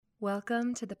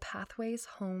Welcome to the Pathways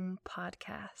Home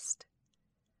podcast,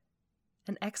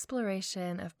 an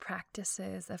exploration of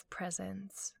practices of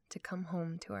presence to come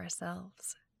home to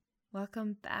ourselves.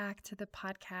 Welcome back to the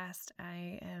podcast.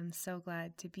 I am so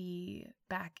glad to be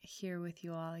back here with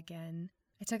you all again.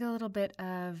 I took a little bit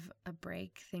of a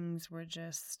break. Things were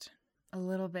just a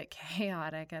little bit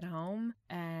chaotic at home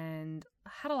and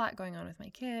I had a lot going on with my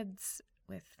kids,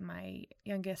 with my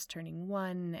youngest turning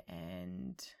 1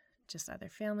 and just other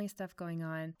family stuff going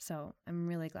on. So I'm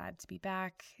really glad to be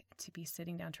back, to be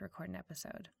sitting down to record an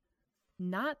episode.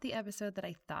 Not the episode that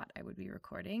I thought I would be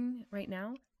recording right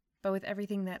now, but with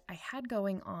everything that I had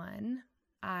going on,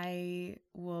 I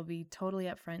will be totally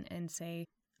upfront and say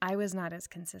I was not as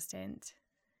consistent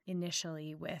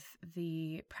initially with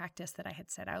the practice that I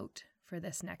had set out for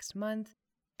this next month.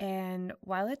 And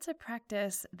while it's a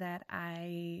practice that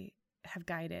I have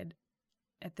guided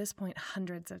at this point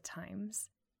hundreds of times,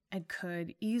 and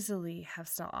could easily have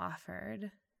still offered,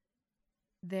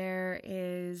 there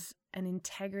is an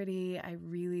integrity I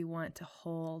really want to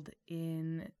hold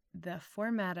in the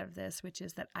format of this, which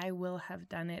is that I will have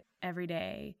done it every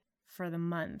day for the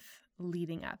month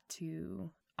leading up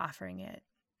to offering it,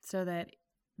 so that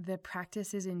the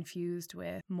practice is infused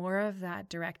with more of that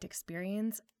direct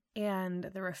experience and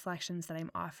the reflections that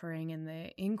I'm offering and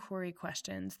the inquiry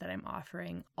questions that I'm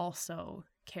offering also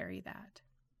carry that.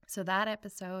 So that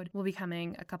episode will be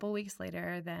coming a couple weeks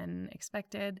later than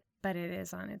expected, but it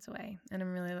is on its way, and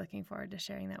I'm really looking forward to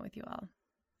sharing that with you all.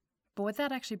 But what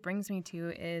that actually brings me to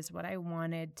is what I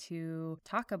wanted to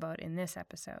talk about in this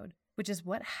episode, which is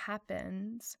what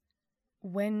happens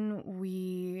when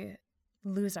we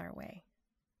lose our way.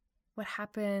 What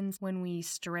happens when we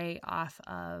stray off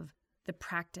of the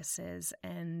practices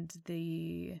and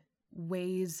the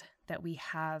ways that we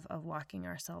have of walking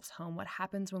ourselves home? What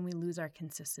happens when we lose our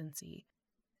consistency?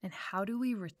 And how do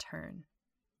we return?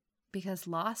 Because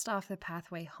lost off the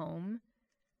pathway home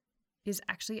is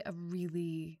actually a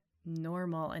really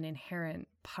normal and inherent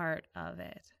part of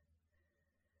it.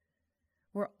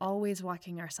 We're always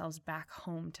walking ourselves back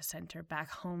home to center, back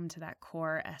home to that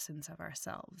core essence of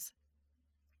ourselves.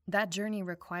 That journey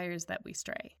requires that we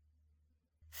stray.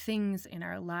 Things in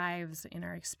our lives, in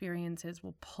our experiences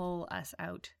will pull us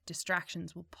out.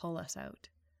 Distractions will pull us out.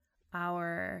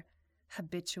 Our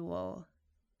habitual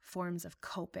forms of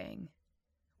coping,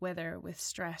 whether with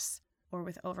stress or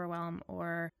with overwhelm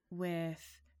or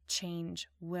with change,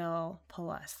 will pull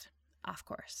us off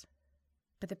course.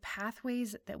 But the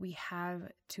pathways that we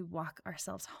have to walk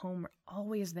ourselves home are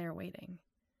always there waiting.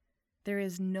 There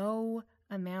is no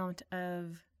amount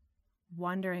of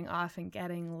wandering off and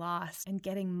getting lost and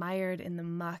getting mired in the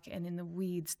muck and in the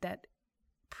weeds that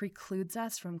precludes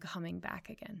us from coming back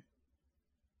again.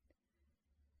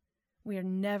 We are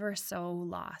never so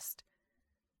lost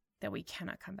that we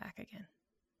cannot come back again.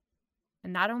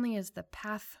 And not only is the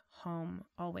path home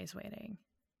always waiting,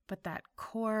 but that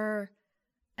core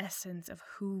essence of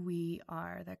who we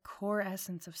are, that core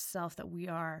essence of self that we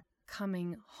are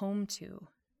coming home to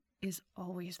is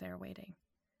always there waiting.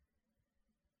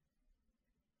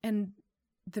 And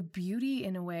the beauty,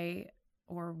 in a way,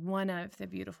 or one of the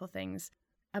beautiful things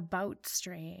about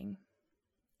straying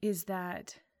is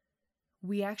that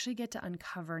we actually get to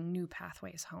uncover new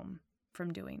pathways home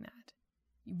from doing that.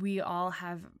 We all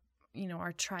have,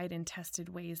 our tried and tested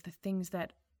ways, the things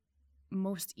that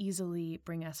most easily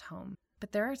bring us home.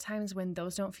 But there are times when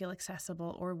those don't feel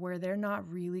accessible or where they're not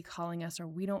really calling us or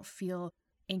we don't feel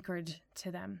anchored to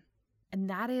them.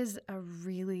 And that is a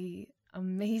really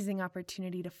amazing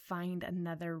opportunity to find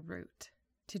another route,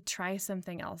 to try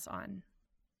something else on.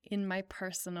 In my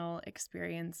personal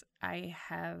experience, I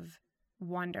have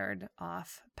wandered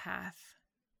off path,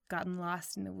 gotten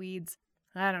lost in the weeds,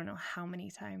 I don't know how many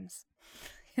times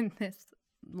in this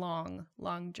long,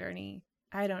 long journey.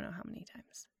 I don't know how many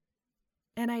times.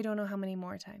 And I don't know how many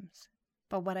more times.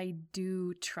 But what I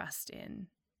do trust in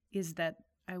is that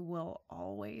I will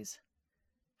always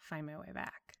find my way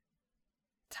back.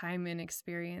 Time and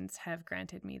experience have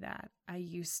granted me that. I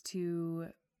used to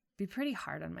be pretty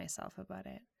hard on myself about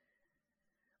it.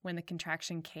 When the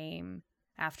contraction came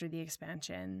after the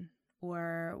expansion,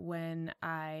 or when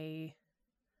I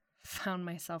found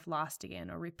myself lost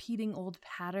again, or repeating old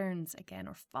patterns again,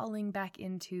 or falling back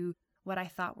into what I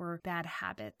thought were bad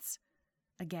habits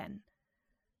again.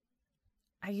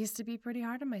 I used to be pretty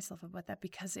hard on myself about that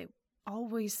because it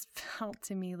always felt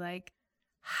to me like,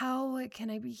 how can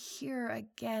I be here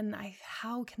again?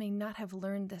 How can I not have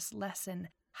learned this lesson?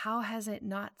 How has it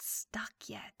not stuck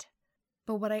yet?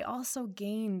 But what I also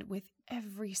gained with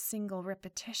every single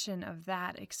repetition of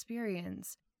that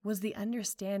experience was the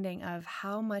understanding of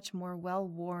how much more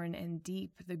well-worn and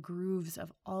deep the grooves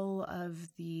of all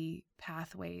of the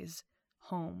pathways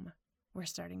home were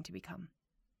starting to become.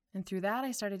 And through that,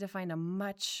 I started to find a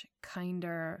much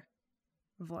kinder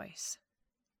voice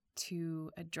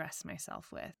to address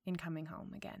myself with in coming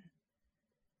home again,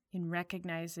 in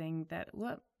recognizing that,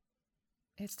 whoop,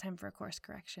 it's time for a course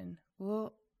correction.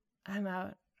 Whoa, I'm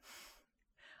out.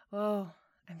 Oh,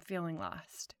 I'm feeling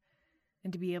lost.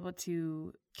 And to be able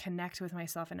to connect with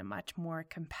myself in a much more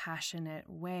compassionate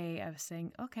way of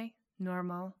saying, okay,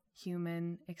 normal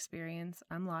human experience.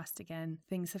 I'm lost again.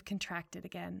 Things have contracted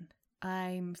again.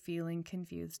 I'm feeling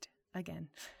confused again.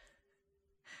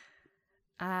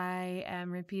 I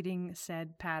am repeating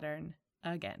said pattern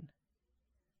again.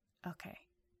 Okay,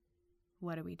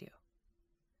 what do we do?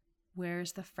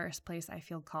 Where's the first place I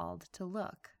feel called to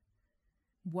look?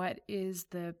 What is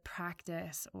the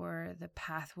practice or the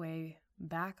pathway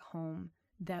back home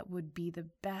that would be the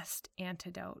best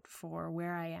antidote for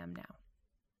where I am now?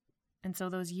 And so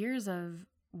those years of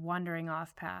wandering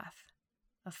off path,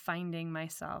 of finding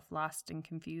myself lost and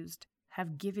confused,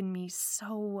 have given me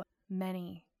so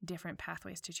many different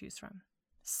pathways to choose from.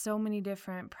 So many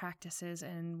different practices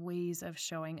and ways of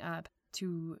showing up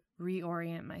to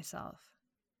reorient myself.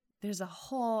 There's a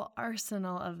whole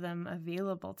arsenal of them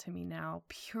available to me now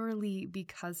purely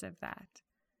because of that.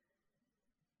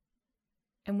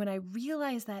 And when I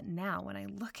realize that now, when I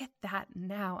look at that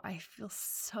now, I feel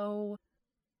so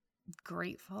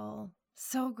grateful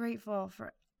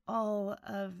for all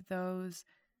of those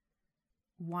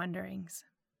wanderings,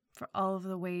 for all of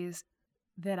the ways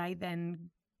that I then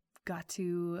got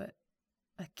to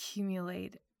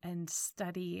accumulate and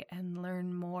study and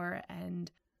learn more and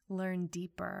learn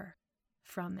deeper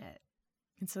from it.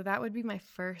 And so that would be my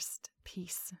first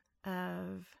piece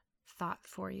of thought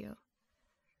for you,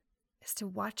 is to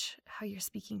watch how you're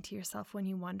speaking to yourself when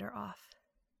you wander off.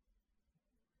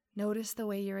 Notice the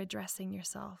way you're addressing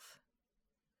yourself,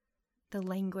 the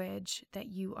language that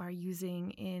you are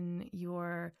using in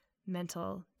your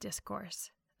mental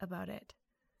discourse about it.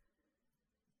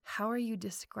 How are you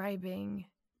describing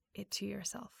it to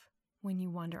yourself when you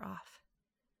wander off?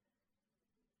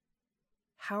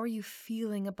 How are you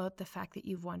feeling about the fact that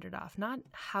you've wandered off? Not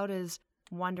how does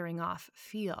wandering off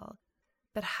feel,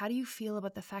 but how do you feel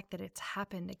about the fact that it's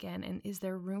happened again? And is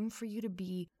there room for you to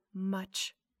be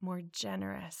much more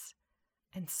generous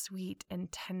and sweet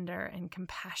and tender and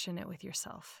compassionate with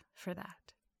yourself for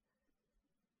that?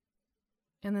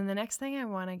 And then the next thing I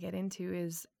want to get into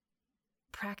is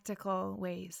practical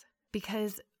ways.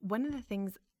 Because one of the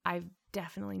things I've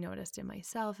definitely noticed in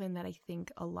myself, and that I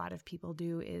think a lot of people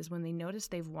do, is when they notice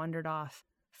they've wandered off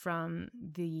from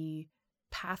the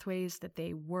pathways that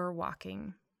they were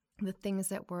walking, the things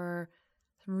that were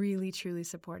really, truly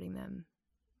supporting them,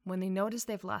 when they notice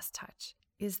they've lost touch,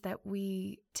 is that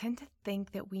we tend to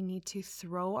think that we need to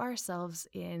throw ourselves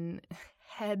in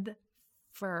head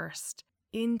first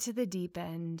into the deep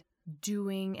end,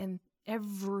 doing and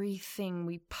everything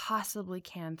we possibly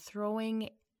can, throwing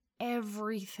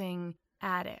everything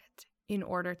at it in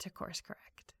order to course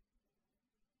correct.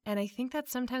 And I think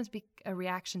that's sometimes a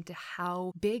reaction to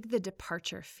how big the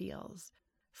departure feels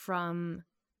from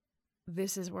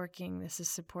this is working, this is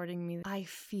supporting me. I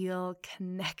feel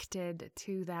connected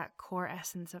to that core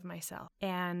essence of myself,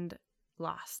 and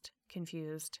lost,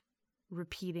 confused,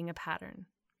 repeating a pattern.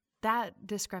 That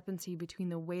discrepancy between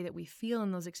the way that we feel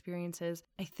in those experiences,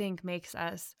 I think, makes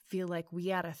us feel like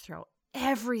we ought to throw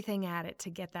everything at it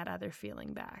to get that other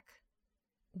feeling back.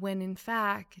 When in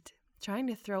fact, trying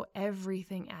to throw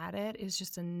everything at it is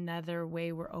just another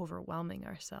way we're overwhelming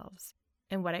ourselves.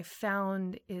 And what I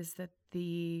found is that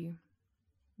the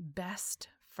best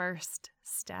first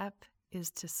step is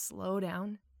to slow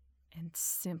down and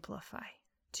simplify,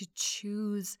 to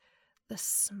choose the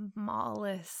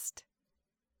smallest,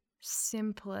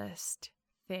 simplest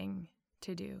thing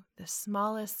to do, the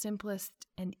smallest, simplest,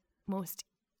 and most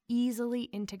easily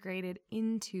integrated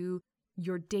into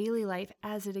your daily life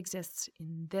as it exists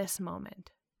in this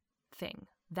moment thing,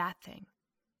 that thing.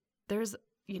 There's,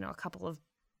 a couple of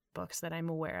books that I'm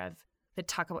aware of that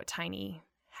talk about tiny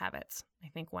habits. I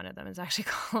think one of them is actually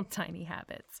called Tiny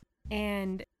Habits.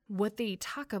 And what they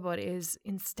talk about is,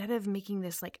 instead of making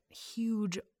this like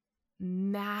huge,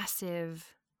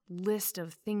 massive list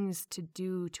of things to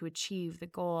do to achieve the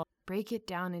goal, break it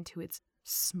down into its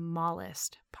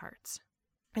smallest parts.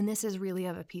 And this is really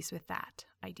of a piece with that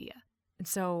idea. And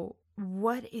so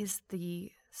what is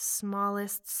the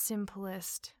smallest,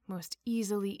 simplest, most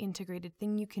easily integrated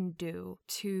thing you can do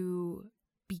to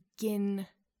begin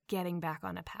getting back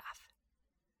on a path?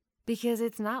 Because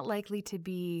it's not likely to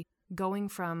be going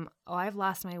from, oh, I've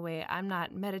lost my way, I'm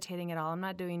not meditating at all, I'm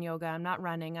not doing yoga, I'm not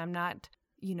running, I'm not,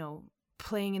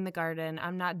 playing in the garden,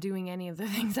 I'm not doing any of the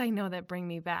things I know that bring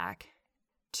me back,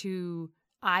 to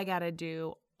I gotta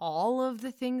do all of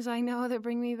the things I know that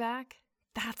bring me back.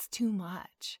 That's too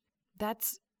much.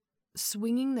 That's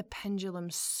swinging the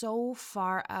pendulum so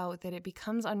far out that it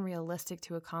becomes unrealistic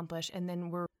to accomplish, and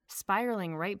then we're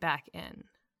spiraling right back in.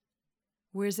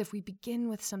 Whereas if we begin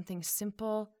with something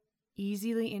simple,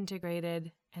 easily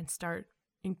integrated, and start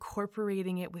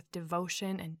incorporating it with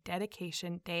devotion and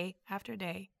dedication day after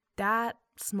day, that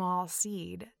small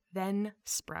seed then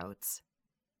sprouts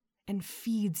and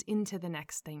feeds into the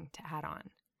next thing to add on.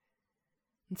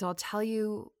 And so I'll tell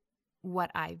you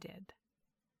what I did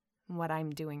and what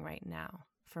I'm doing right now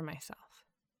for myself.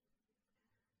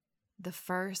 The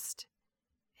first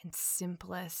and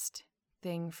simplest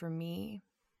thing for me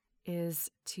is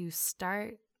to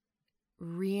start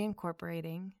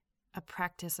reincorporating a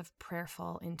practice of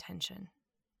prayerful intention.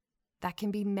 That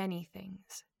can be many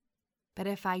things, but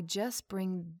if I just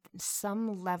bring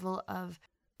some level of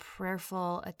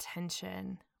prayerful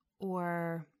attention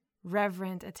or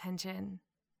reverent attention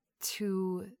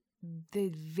to the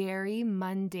very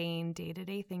mundane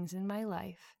day-to-day things in my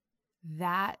life,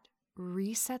 that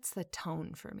resets the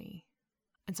tone for me.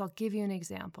 And so I'll give you an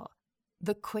example.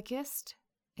 The quickest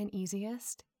and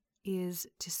easiest is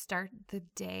to start the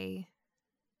day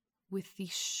with the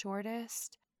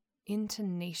shortest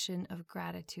intonation of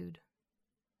gratitude.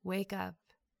 Wake up,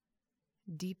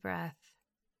 deep breath,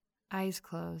 eyes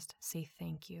closed, say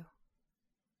thank you.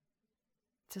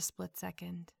 It's a split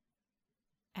second.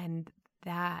 And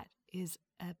that is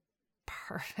a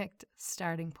perfect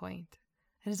starting point.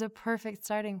 It is a perfect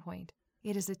starting point.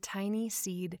 It is a tiny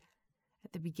seed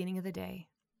at the beginning of the day.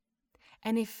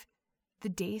 And if the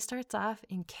day starts off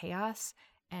in chaos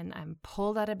and I'm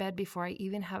pulled out of bed before I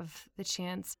even have the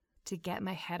chance to get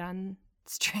my head on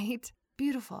straight,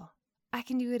 beautiful. I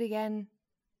can do it again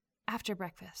after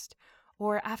breakfast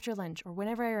or after lunch or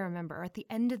whenever I remember or at the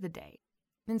end of the day.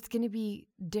 And it's going to be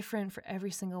different for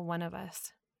every single one of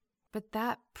us. But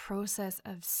that process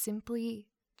of simply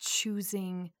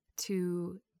choosing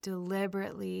to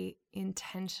deliberately,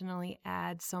 intentionally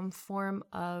add some form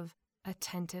of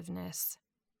attentiveness,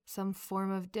 some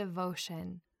form of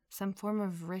devotion, some form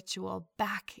of ritual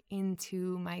back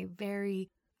into my very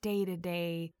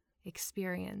day-to-day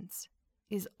experience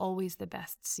is always the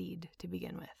best seed to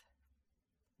begin with.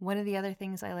 One of the other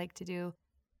things I like to do,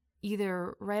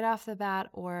 either right off the bat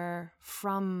or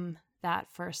from that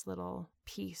first little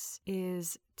piece,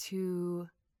 is to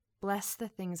bless the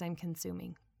things I'm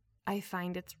consuming. I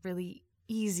find it's really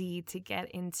easy to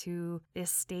get into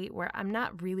this state where I'm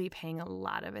not really paying a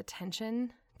lot of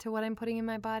attention to what I'm putting in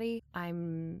my body.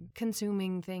 I'm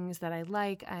consuming things that I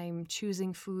like. I'm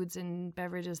choosing foods and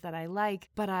beverages that I like,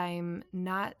 but I'm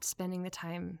not spending the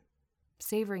time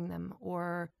savoring them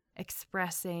or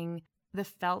expressing the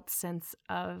felt sense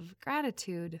of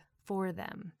gratitude for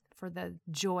them, for the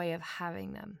joy of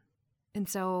having them. And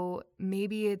so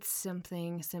maybe it's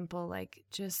something simple like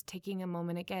just taking a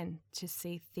moment again to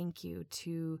say thank you,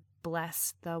 to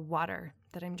bless the water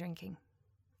that I'm drinking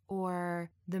or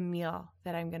the meal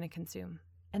that I'm going to consume.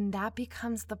 And that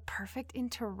becomes the perfect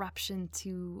interruption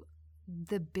to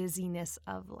the busyness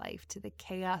of life, to the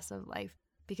chaos of life,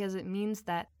 because it means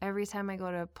that every time I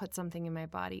go to put something in my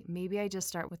body, maybe I just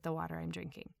start with the water I'm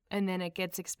drinking, and then it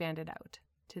gets expanded out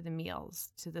to the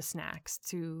meals, to the snacks,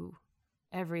 to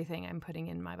everything I'm putting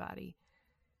in my body.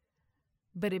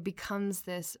 But it becomes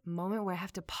this moment where I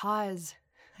have to pause.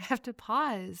 I have to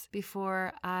pause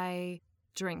before I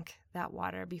drink that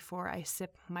water, before I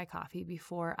sip my coffee,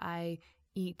 before I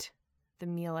eat the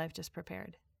meal I've just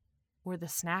prepared or the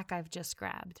snack I've just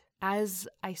grabbed. As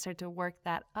I start to work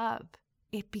that up,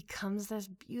 it becomes this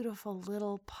beautiful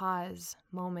little pause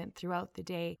moment throughout the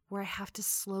day where I have to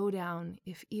slow down,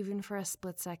 if even for a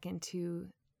split second, to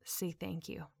say thank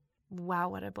you. Wow,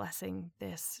 what a blessing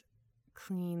this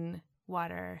clean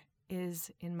water is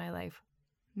in my life.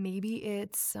 Maybe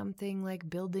it's something like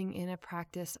building in a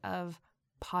practice of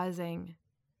pausing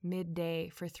midday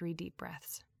for 3 deep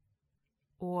breaths.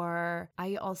 Or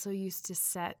I also used to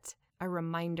set a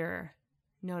reminder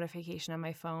notification on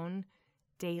my phone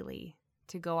daily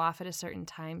to go off at a certain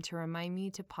time to remind me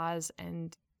to pause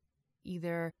and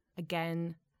either,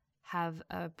 again, have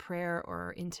a prayer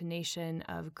or intonation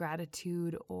of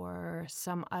gratitude or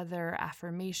some other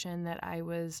affirmation that I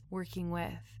was working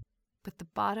with. But the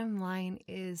bottom line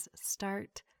is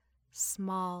start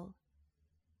small,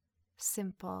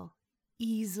 simple,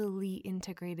 easily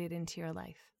integrated into your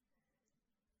life.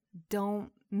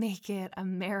 Don't make it a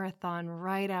marathon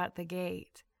right out the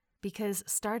gate. because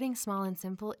starting small and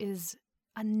simple is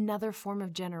another form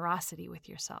of generosity with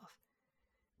yourself.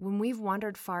 When we've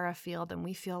wandered far afield and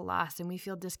we feel lost and we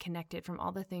feel disconnected from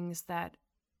all the things that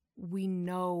we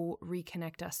know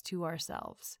reconnect us to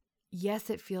ourselves, yes,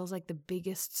 it feels like the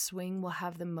biggest swing will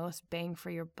have the most bang for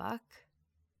your buck,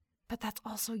 but that's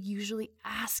also usually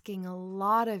asking a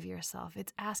lot of yourself.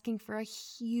 It's asking for a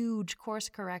huge course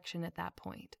correction at that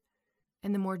point.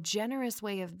 And the more generous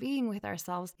way of being with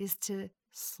ourselves is to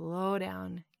slow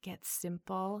down, get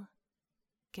simple,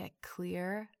 get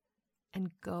clear, and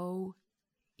go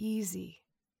easy.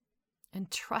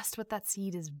 And trust what that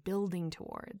seed is building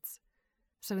towards.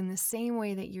 So in the same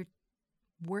way that you're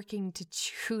working to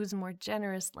choose more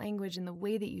generous language in the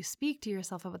way that you speak to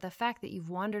yourself about the fact that you've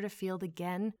wandered afield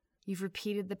again, you've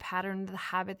repeated the pattern, the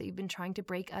habit that you've been trying to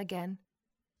break again,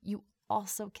 you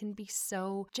also can be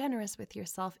so generous with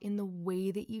yourself in the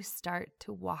way that you start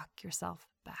to walk yourself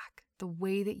back, the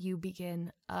way that you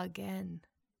begin again.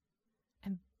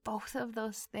 And both of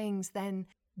those things then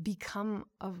become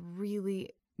a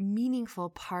really meaningful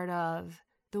part of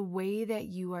the way that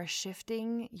you are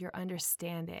shifting your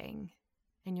understanding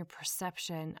and your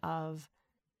perception of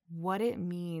what it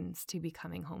means to be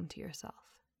coming home to yourself.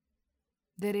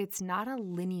 That it's not a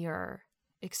linear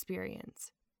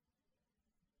experience.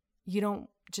 You don't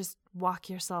just walk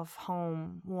yourself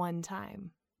home one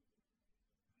time.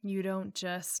 You don't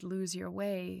just lose your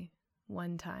way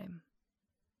one time.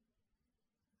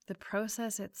 The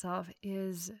process itself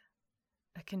is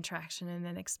a contraction and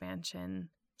an expansion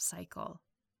cycle.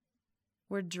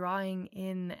 We're drawing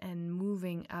in and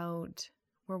moving out.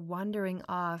 We're wandering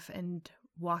off and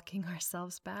walking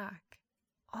ourselves back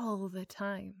all the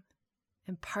time.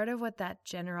 And part of what that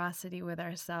generosity with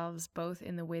ourselves, both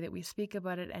in the way that we speak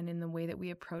about it and in the way that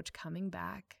we approach coming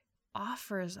back,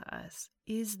 offers us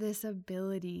is this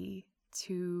ability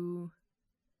to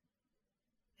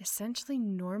essentially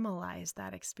normalize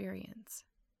that experience.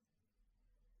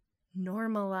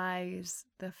 Normalize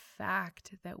the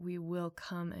fact that we will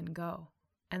come and go.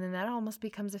 And then that almost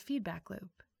becomes a feedback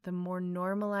loop. The more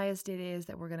normalized it is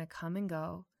that we're going to come and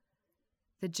go,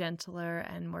 the gentler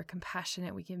and more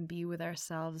compassionate we can be with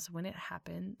ourselves when it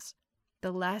happens,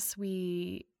 the less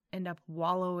we end up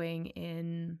wallowing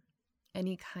in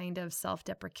any kind of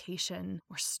self-deprecation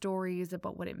or stories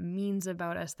about what it means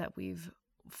about us that we've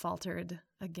faltered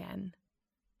again.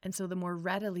 And so the more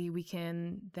readily we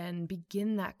can then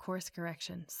begin that course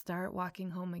correction, start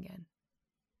walking home again.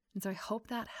 And so I hope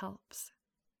that helps.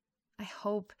 I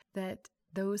hope that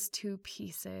those two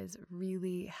pieces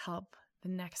really help the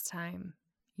next time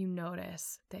you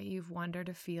notice that you've wandered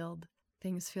afield,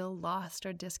 things feel lost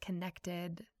or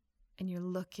disconnected, and you're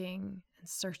looking and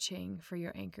searching for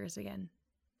your anchors again.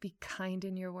 Be kind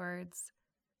in your words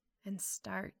and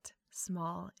start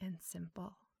small and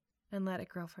simple and let it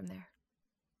grow from there.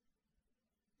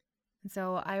 And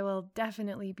so I will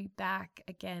definitely be back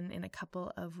again in a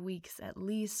couple of weeks at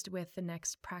least with the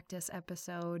next practice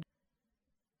episode,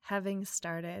 having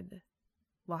started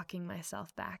walking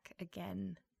myself back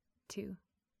again too.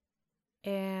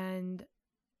 And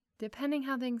depending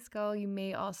how things go, you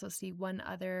may also see one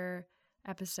other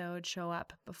episode show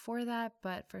up before that,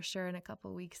 but for sure in a couple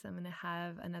of weeks I'm going to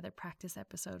have another practice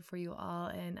episode for you all,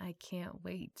 and I can't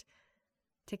wait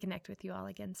to connect with you all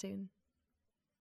again soon.